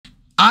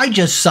I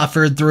just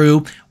suffered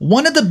through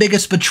one of the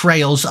biggest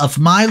betrayals of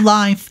my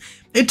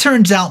life. It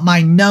turns out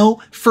my no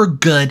for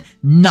good,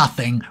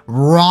 nothing,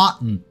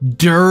 rotten,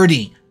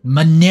 dirty,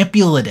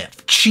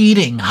 manipulative,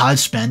 cheating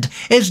husband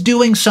is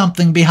doing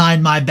something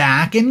behind my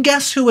back, and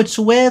guess who it's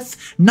with?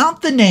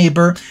 Not the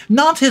neighbor,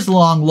 not his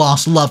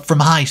long-lost love from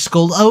high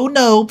school, oh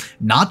no,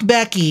 not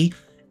Becky.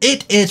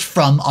 It is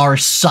from our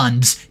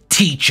son's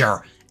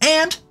teacher.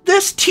 And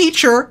this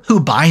teacher, who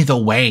by the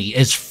way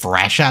is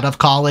fresh out of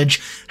college,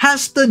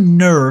 has the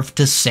nerve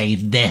to say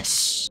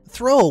this.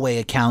 Throwaway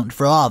account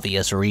for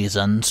obvious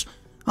reasons.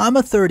 I'm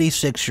a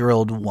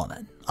 36-year-old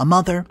woman, a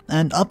mother,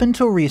 and up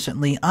until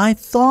recently I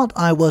thought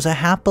I was a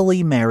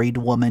happily married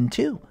woman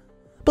too.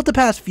 But the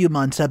past few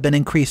months have been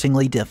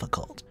increasingly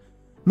difficult.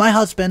 My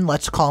husband,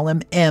 let's call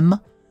him M,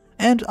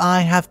 and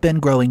I have been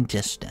growing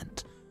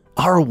distant.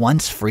 Our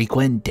once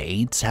frequent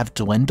dates have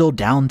dwindled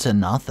down to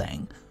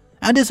nothing,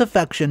 and his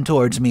affection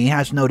towards me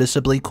has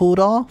noticeably cooled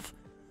off.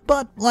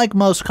 But like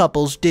most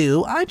couples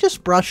do, I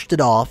just brushed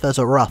it off as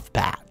a rough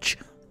patch,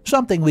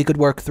 something we could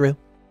work through.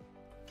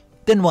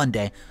 Then one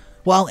day,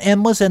 while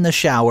M was in the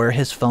shower,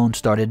 his phone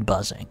started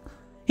buzzing.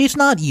 He's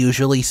not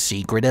usually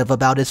secretive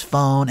about his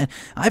phone, and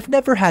I've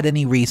never had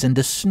any reason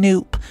to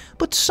snoop,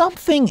 but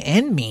something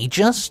in me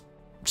just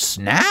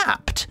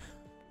snapped.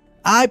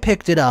 I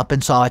picked it up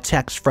and saw a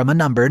text from a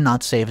number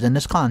not saved in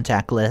his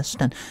contact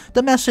list, and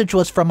the message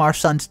was from our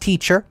son's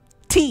teacher,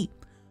 T.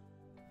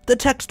 The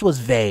text was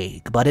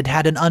vague, but it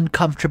had an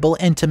uncomfortable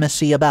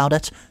intimacy about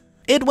it.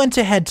 It went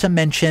ahead to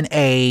mention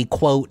a,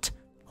 quote,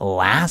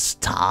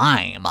 last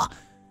time,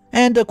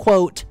 and a,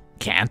 quote,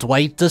 can't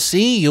wait to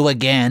see you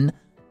again.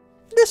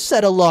 This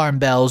set alarm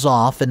bells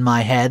off in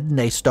my head, and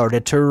they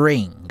started to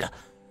ring.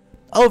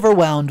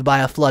 Overwhelmed by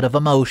a flood of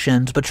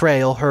emotions,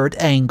 betrayal, hurt,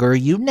 anger,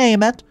 you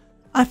name it,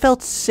 I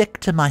felt sick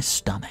to my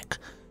stomach.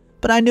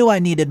 But I knew I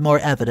needed more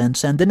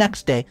evidence, and the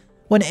next day,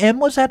 when M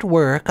was at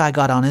work, I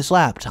got on his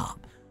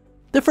laptop.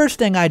 The first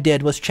thing I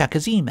did was check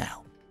his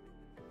email.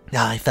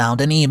 I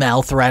found an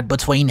email thread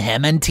between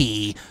him and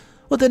T,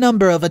 with a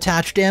number of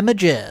attached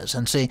images,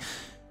 and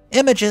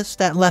images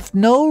that left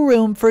no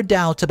room for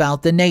doubt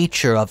about the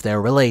nature of their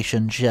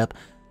relationship.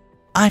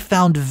 I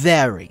found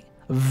very,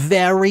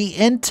 very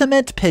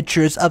intimate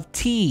pictures of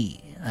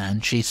T,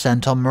 and she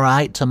sent them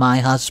right to my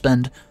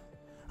husband.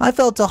 I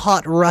felt a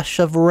hot rush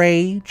of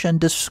rage and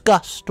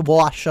disgust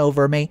wash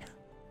over me.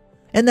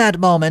 In that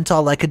moment,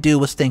 all I could do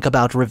was think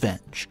about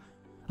revenge.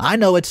 I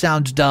know it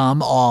sounds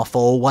dumb,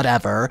 awful,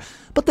 whatever,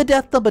 but the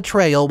depth of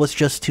betrayal was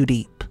just too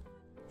deep.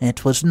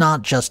 It was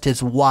not just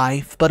his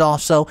wife, but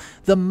also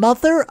the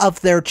mother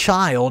of their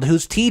child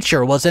whose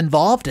teacher was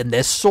involved in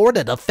this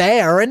sordid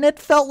affair, and it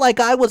felt like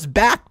I was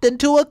backed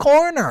into a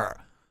corner.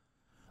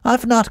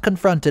 I've not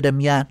confronted him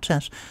yet,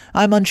 as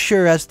I'm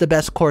unsure as the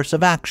best course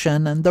of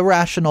action, and the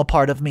rational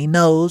part of me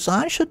knows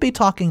I should be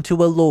talking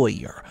to a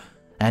lawyer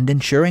and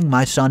ensuring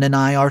my son and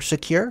I are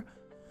secure.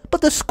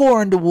 But the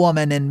scorned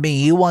woman in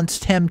me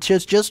wants him to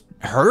just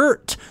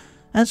hurt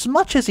as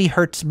much as he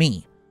hurts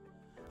me.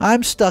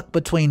 I'm stuck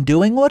between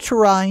doing what's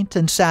right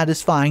and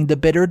satisfying the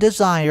bitter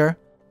desire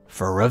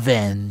for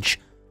revenge.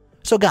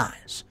 So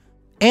guys,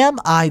 am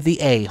I the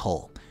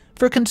a-hole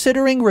for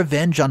considering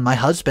revenge on my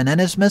husband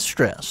and his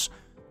mistress?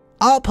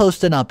 I'll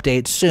post an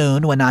update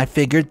soon when I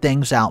figured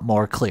things out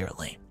more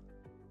clearly.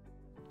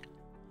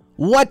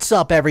 What's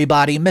up,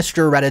 everybody?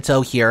 Mr.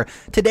 Reddito here.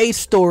 Today's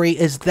story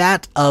is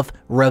that of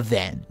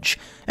revenge.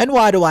 And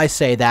why do I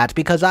say that?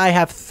 Because I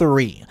have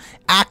 3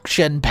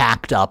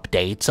 action-packed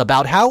updates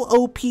about how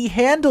OP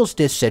handles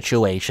this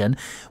situation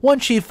when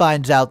she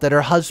finds out that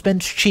her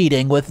husband's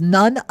cheating with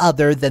none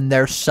other than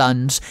their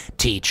son's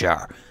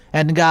teacher.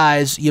 And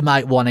guys, you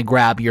might want to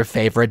grab your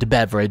favorite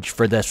beverage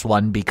for this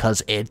one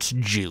because it's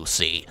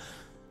juicy.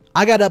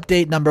 I got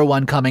update number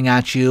 1 coming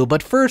at you,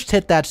 but first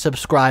hit that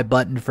subscribe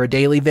button for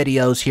daily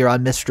videos here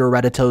on Mr.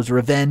 Reddito's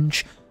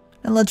Revenge,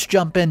 and let's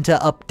jump into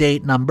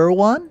update number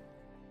 1.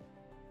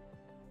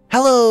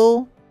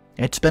 Hello!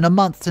 It's been a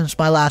month since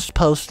my last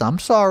post, I'm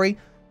sorry.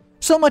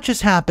 So much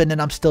has happened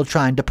and I'm still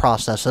trying to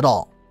process it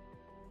all.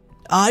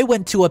 I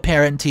went to a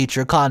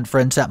parent-teacher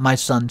conference at my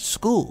son's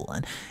school,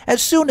 and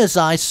as soon as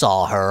I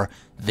saw her,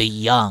 the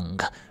young,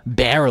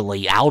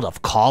 barely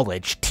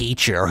out-of-college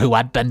teacher who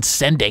had been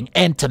sending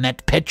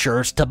intimate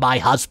pictures to my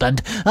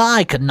husband,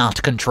 I could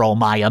not control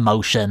my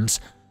emotions.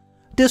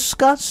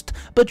 Disgust,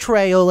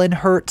 betrayal, and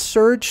hurt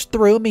surged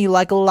through me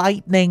like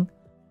lightning.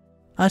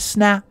 I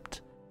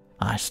snapped.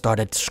 I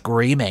started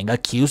screaming,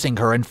 accusing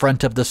her in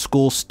front of the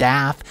school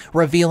staff,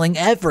 revealing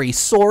every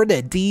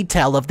sordid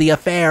detail of the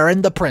affair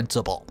and the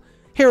principal.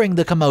 Hearing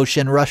the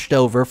commotion rushed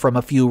over from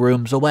a few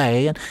rooms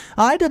away, and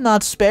I did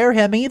not spare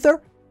him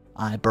either.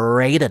 I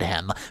berated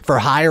him for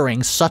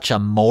hiring such a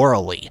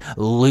morally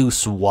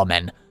loose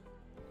woman.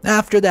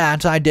 After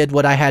that, I did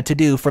what I had to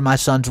do for my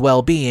son's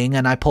well-being,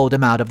 and I pulled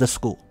him out of the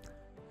school.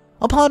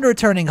 Upon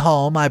returning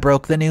home, I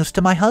broke the news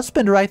to my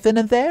husband right then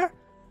and there.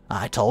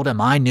 I told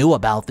him I knew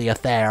about the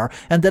affair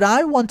and that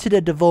I wanted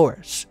a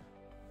divorce.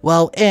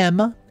 Well,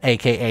 M,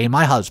 aka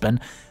my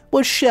husband,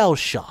 was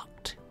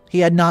shell-shocked. he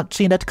had not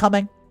seen it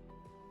coming.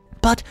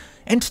 But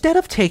instead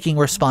of taking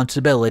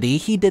responsibility,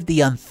 he did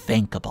the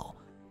unthinkable.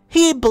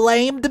 He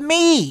blamed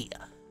me.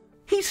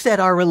 He said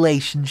our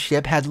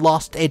relationship had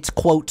lost its,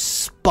 quote,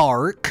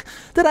 spark,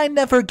 that I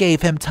never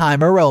gave him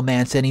time or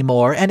romance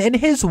anymore, and in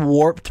his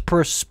warped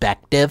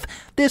perspective,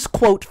 this,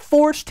 quote,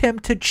 forced him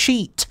to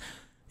cheat.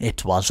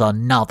 It was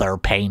another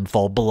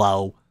painful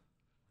blow.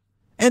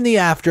 In the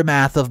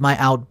aftermath of my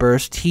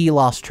outburst, T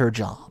lost her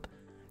job.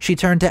 She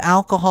turned to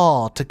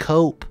alcohol to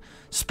cope,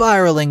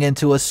 spiraling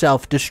into a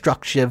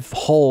self-destructive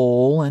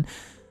hole. And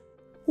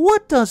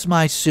what does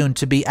my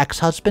soon-to-be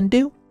ex-husband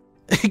do?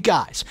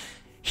 Guys,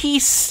 he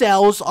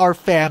sells our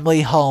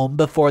family home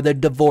before the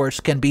divorce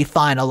can be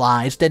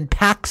finalized and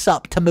packs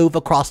up to move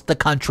across the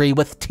country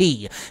with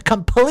T,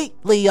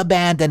 completely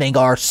abandoning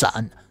our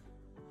son.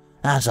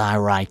 As I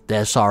write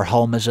this, our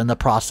home is in the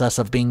process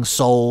of being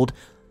sold.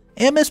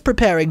 M is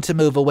preparing to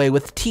move away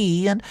with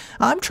T, and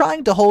I'm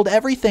trying to hold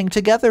everything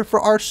together for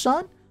our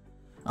son.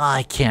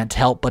 I can't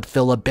help but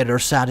feel a bitter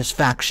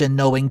satisfaction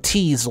knowing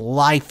T's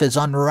life is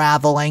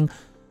unraveling,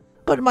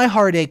 but my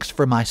heart aches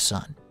for my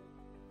son,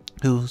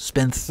 who's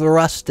been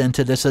thrust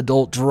into this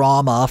adult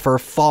drama for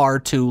far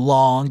too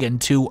long and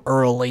too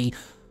early.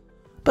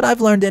 But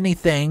I've learned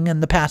anything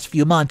in the past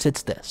few months,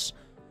 it's this.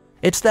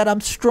 It's that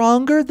I'm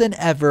stronger than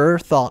ever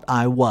thought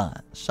I was.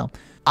 So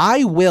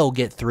I will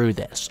get through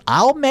this.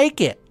 I'll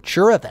make it,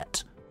 sure of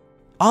it.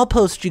 I'll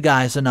post you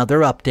guys another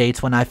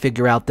update when I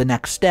figure out the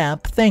next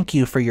step. Thank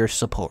you for your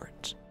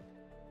support.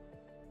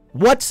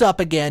 What's up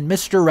again,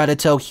 Mr.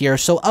 Reddito here.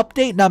 So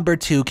update number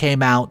 2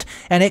 came out,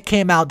 and it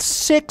came out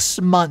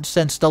 6 months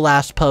since the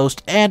last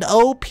post, and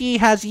OP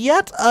has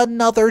yet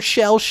another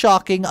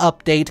shell-shocking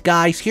update.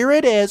 Guys, here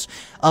it is,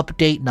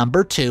 update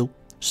number 2,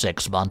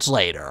 6 months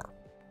later.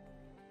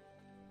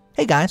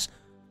 Hey guys,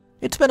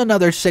 it's been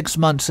another 6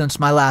 months since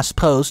my last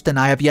post, and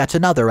I have yet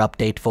another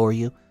update for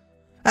you.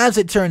 As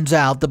it turns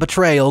out, the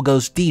betrayal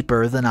goes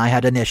deeper than I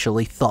had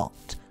initially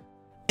thought.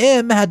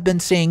 M had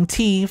been seeing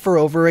T for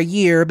over a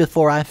year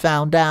before I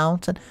found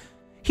out, and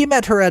he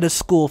met her at a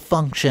school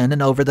function,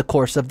 and over the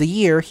course of the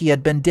year, he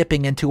had been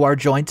dipping into our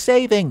joint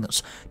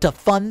savings to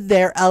fund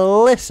their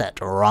illicit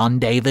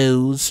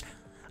rendezvous.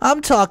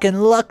 I'm talking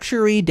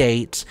luxury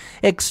dates,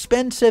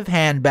 expensive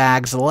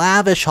handbags,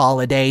 lavish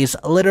holidays,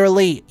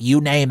 literally, you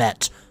name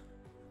it.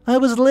 I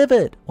was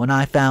livid when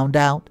I found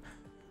out.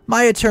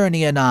 My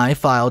attorney and I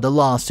filed a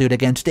lawsuit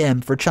against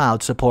M for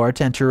child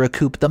support and to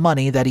recoup the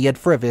money that he had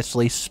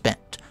frivolously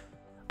spent.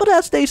 But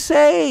as they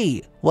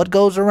say, what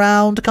goes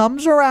around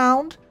comes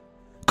around.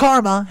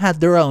 Karma had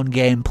their own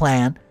game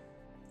plan.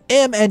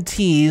 M and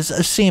T's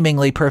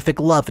seemingly perfect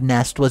love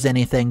nest was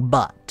anything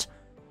but.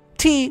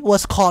 T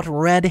was caught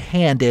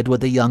red-handed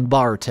with a young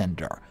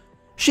bartender.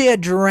 She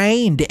had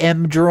drained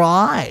M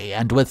dry,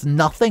 and with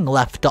nothing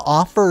left to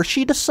offer,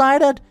 she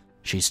decided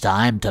she's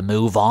time to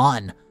move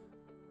on.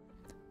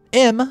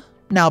 M,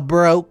 now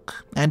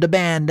broke and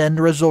abandoned,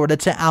 resorted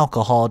to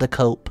alcohol to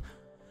cope.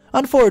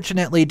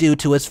 Unfortunately, due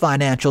to his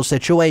financial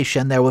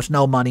situation, there was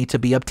no money to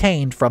be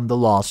obtained from the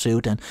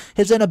lawsuit, and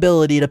his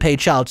inability to pay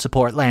child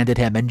support landed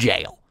him in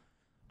jail.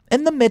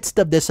 In the midst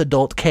of this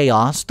adult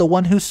chaos, the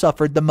one who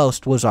suffered the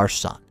most was our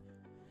son.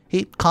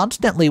 He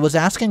constantly was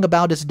asking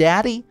about his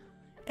daddy,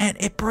 and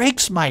it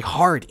breaks my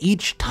heart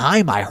each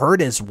time I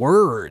heard his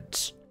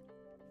words.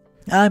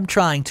 I'm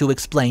trying to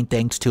explain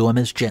things to him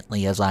as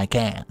gently as I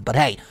can, but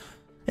hey,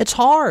 it's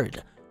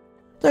hard.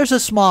 There's a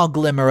small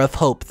glimmer of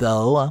hope,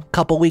 though. A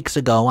couple weeks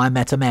ago, I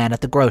met a man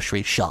at the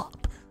grocery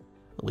shop.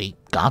 We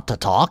got to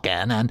talking,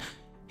 and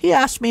he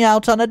asked me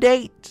out on a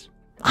date.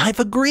 I've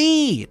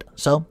agreed,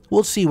 so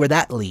we'll see where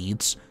that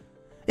leads.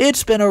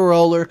 It's been a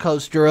roller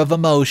coaster of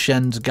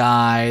emotions,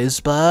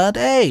 guys, but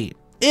hey,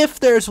 if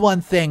there's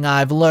one thing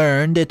I've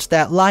learned, it's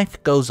that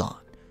life goes on.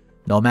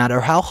 No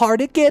matter how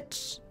hard it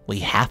gets, we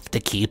have to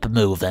keep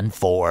moving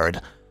forward.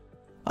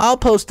 I'll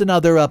post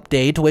another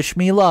update. Wish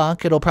me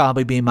luck. It'll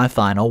probably be my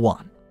final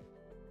one.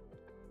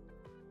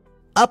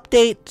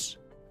 Update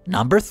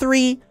number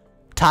 3,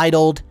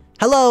 titled,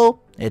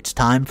 Hello, it's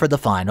time for the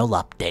final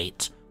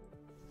update.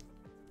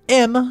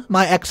 M,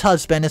 my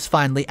ex-husband, is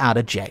finally out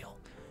of jail.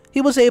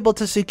 He was able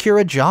to secure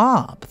a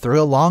job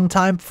through a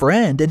longtime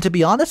friend, and to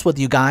be honest with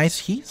you guys,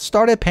 he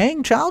started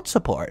paying child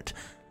support.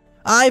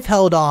 I've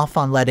held off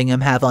on letting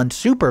him have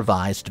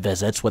unsupervised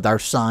visits with our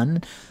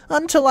son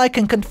until I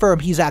can confirm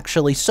he's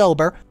actually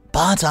sober,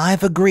 but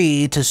I've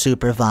agreed to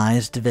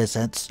supervised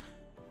visits.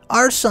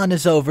 Our son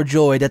is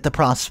overjoyed at the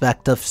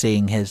prospect of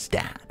seeing his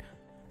dad.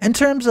 In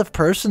terms of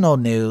personal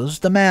news,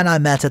 the man I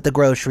met at the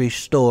grocery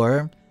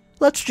store,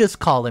 let's just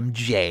call him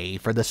Jay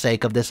for the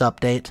sake of this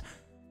update,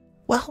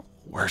 well,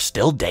 we're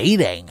still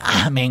dating.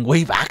 I mean,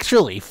 we've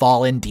actually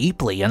fallen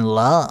deeply in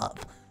love.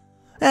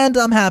 And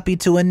I'm happy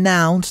to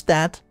announce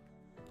that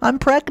I'm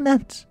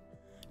pregnant.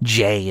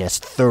 Jay is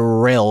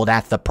thrilled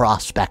at the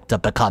prospect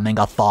of becoming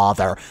a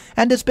father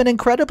and has been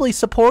incredibly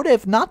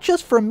supportive, not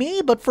just for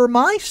me, but for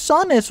my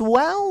son as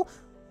well.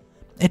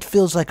 It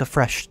feels like a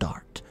fresh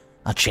start,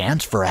 a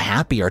chance for a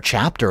happier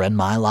chapter in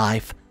my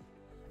life.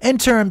 In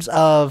terms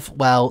of,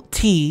 well,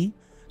 T,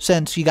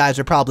 since you guys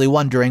are probably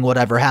wondering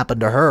whatever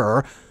happened to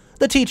her,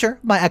 the teacher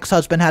my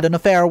ex-husband had an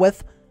affair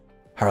with,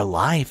 her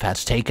life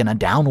has taken a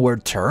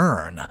downward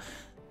turn.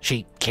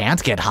 She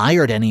can't get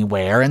hired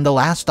anywhere, and the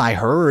last I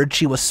heard,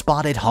 she was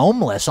spotted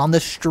homeless on the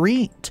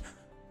street.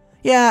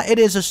 Yeah, it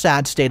is a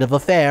sad state of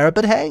affair,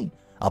 but hey,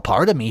 a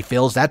part of me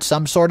feels that's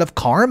some sort of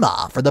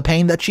karma for the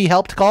pain that she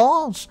helped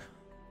cause.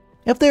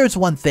 If there's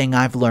one thing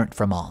I've learned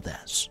from all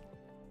this,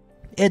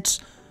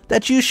 it's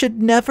that you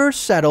should never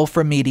settle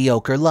for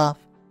mediocre love.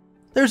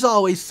 There's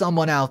always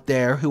someone out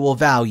there who will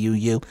value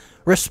you,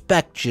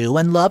 respect you,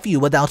 and love you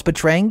without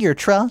betraying your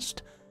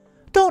trust.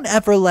 Don't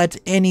ever let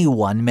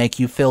anyone make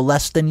you feel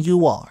less than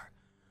you are.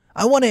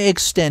 I want to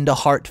extend a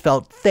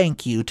heartfelt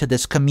thank you to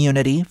this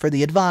community for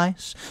the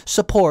advice,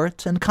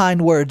 support, and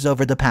kind words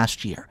over the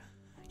past year.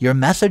 Your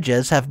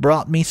messages have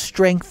brought me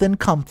strength and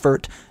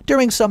comfort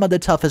during some of the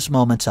toughest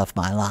moments of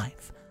my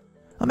life.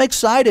 I'm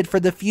excited for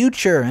the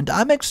future, and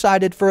I'm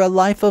excited for a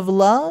life of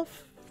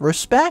love,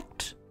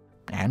 respect,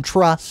 and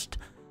trust.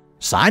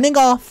 Signing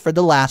off for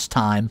the last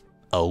time,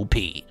 OP.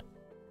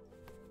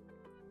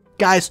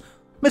 Guys,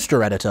 Mr.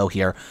 Redito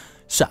here.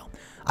 So,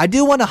 I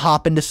do want to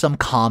hop into some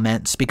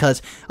comments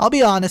because, I'll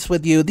be honest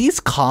with you, these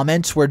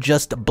comments were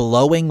just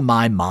blowing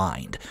my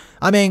mind.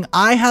 I mean,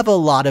 I have a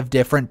lot of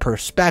different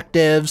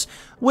perspectives,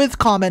 with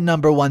comment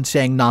number 1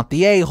 saying not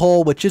the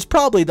a-hole, which is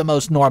probably the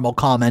most normal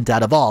comment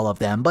out of all of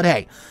them, but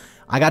hey,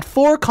 I got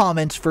 4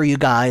 comments for you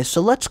guys,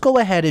 so let's go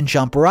ahead and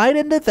jump right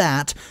into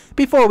that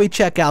before we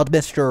check out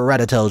Mr.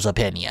 Redito's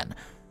opinion.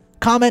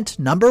 Comment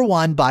number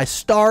 1 by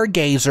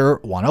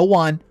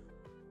Stargazer101.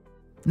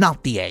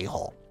 Not the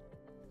a-hole.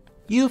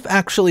 You've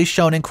actually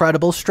shown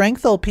incredible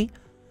strength, OP.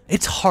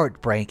 It's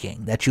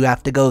heartbreaking that you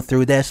have to go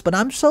through this, but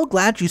I'm so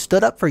glad you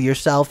stood up for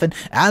yourself, and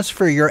as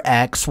for your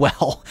ex,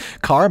 well,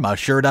 karma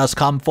sure does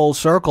come full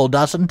circle,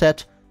 doesn't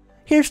it?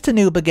 Here's to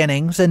new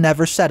beginnings and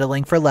never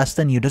settling for less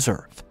than you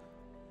deserve.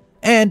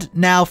 And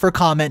now for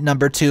comment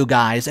number 2,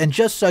 guys, and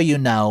just so you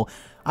know,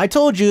 I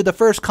told you the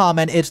first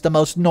comment is the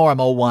most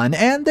normal one,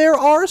 and there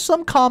are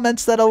some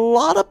comments that a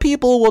lot of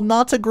people will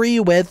not agree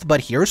with, but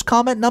here's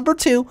comment number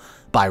 2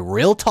 by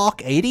Real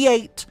Talk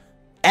 88.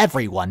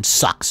 Everyone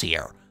sucks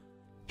here.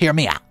 Hear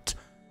me out.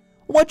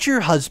 What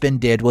your husband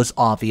did was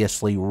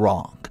obviously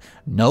wrong.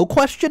 No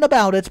question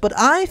about it, but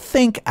I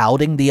think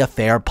outing the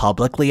affair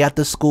publicly at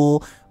the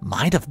school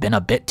might have been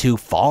a bit too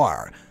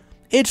far.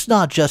 It's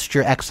not just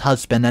your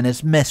ex-husband and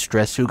his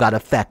mistress who got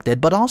affected,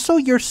 but also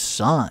your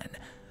son,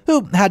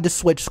 who had to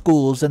switch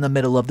schools in the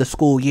middle of the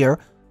school year.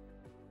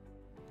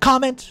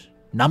 Comment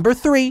number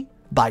 3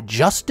 by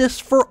Justice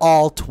for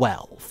All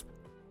 12.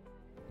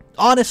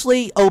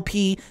 Honestly, OP,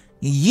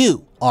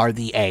 you are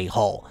the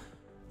a-hole.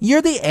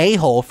 You're the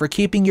a-hole for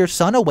keeping your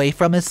son away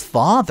from his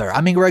father.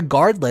 I mean,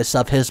 regardless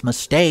of his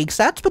mistakes,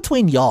 that's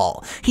between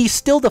y'all. He's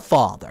still the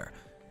father.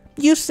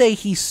 You say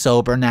he's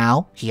sober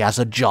now, he has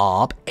a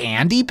job,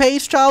 and he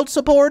pays child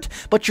support,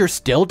 but you're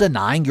still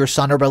denying your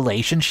son a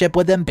relationship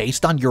with him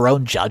based on your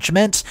own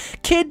judgments?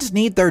 Kids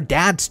need their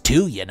dads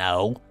too, you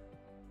know.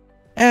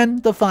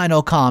 And the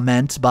final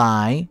comment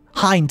by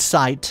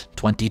Hindsight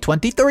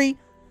 2023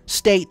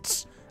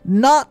 states,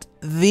 not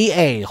the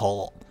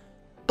a-hole.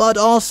 But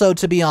also,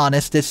 to be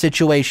honest, this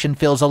situation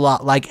feels a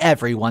lot like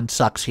everyone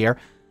sucks here.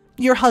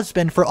 Your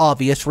husband for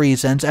obvious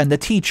reasons, and the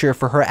teacher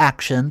for her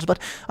actions, but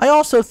I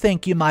also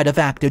think you might have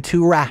acted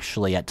too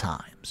rashly at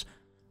times.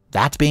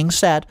 That being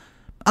said,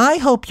 I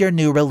hope your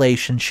new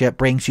relationship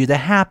brings you the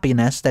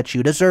happiness that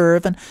you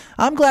deserve, and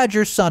I'm glad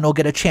your son will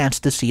get a chance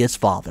to see his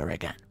father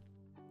again.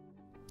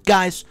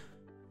 Guys,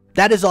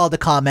 that is all the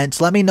comments.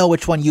 Let me know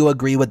which one you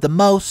agree with the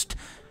most.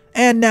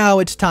 And now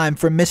it's time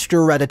for Mr.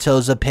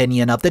 Redito's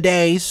opinion of the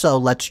day, so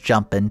let's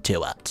jump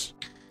into it.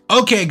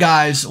 Okay,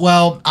 guys,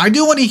 well, I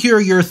do want to hear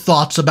your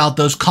thoughts about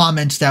those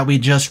comments that we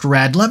just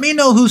read. Let me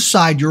know whose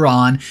side you're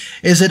on.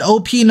 Is it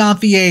OP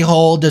not the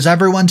a-hole? Does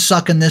everyone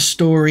suck in this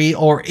story?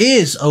 Or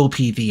is OP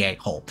the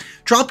a-hole?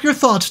 Drop your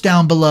thoughts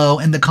down below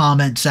in the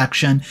comment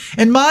section.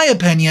 In my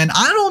opinion,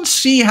 I don't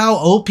see how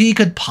OP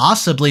could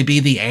possibly be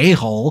the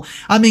a-hole.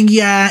 I mean,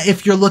 yeah,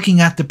 if you're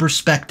looking at the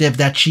perspective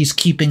that she's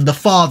keeping the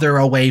father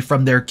away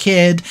from their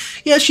kid,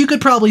 yes, you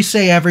could probably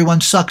say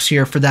everyone sucks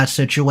here for that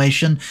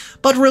situation.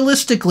 But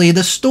realistically,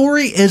 the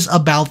story is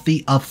about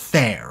the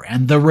affair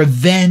and the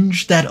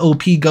revenge that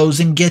OP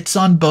goes and gets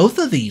on both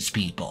of these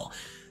people.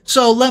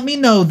 So let me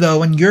know,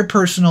 though, in your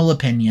personal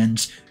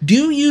opinions,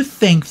 do you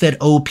think that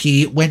OP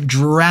went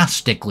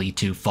drastically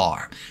too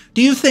far?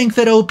 Do you think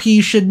that OP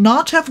should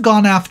not have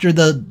gone after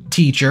the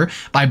teacher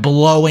by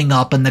blowing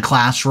up in the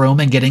classroom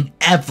and getting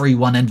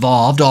everyone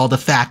involved, all the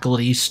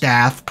faculty,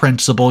 staff,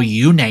 principal,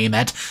 you name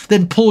it,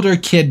 then pulled her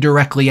kid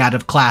directly out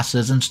of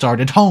classes and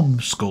started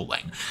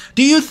homeschooling?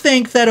 Do you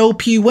think that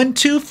OP went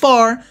too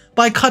far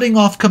by cutting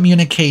off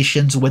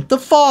communications with the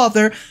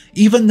father,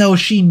 even though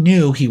she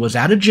knew he was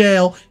out of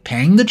jail,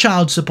 paying the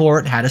child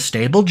support, had a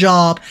stable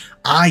job?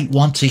 I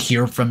want to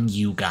hear from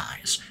you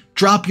guys.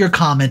 Drop your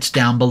comments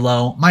down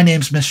below. My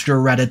name's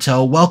Mr.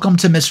 Reddito. Welcome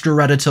to Mr.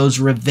 Reddito's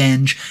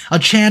Revenge, a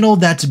channel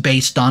that's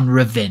based on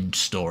revenge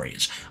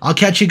stories. I'll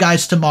catch you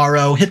guys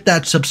tomorrow. Hit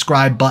that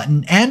subscribe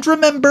button, and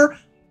remember,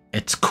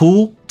 it's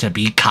cool to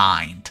be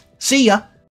kind. See ya!